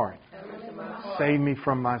my heart. Save me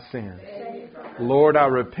from my sins. Lord, I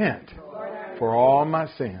repent for all my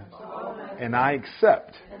sins. And I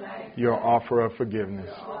accept your offer of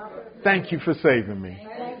forgiveness. Thank you for saving me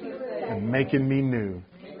and making me new.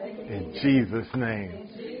 In Jesus' name,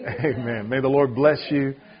 amen. May the Lord bless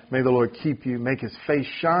you. May the Lord keep you. Make His face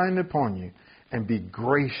shine upon you and be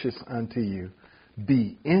gracious unto you.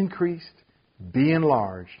 Be increased, be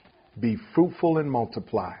enlarged, be fruitful and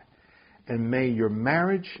multiply. And may your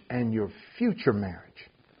marriage and your future marriage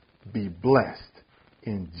be blessed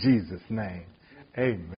in Jesus' name. Amen.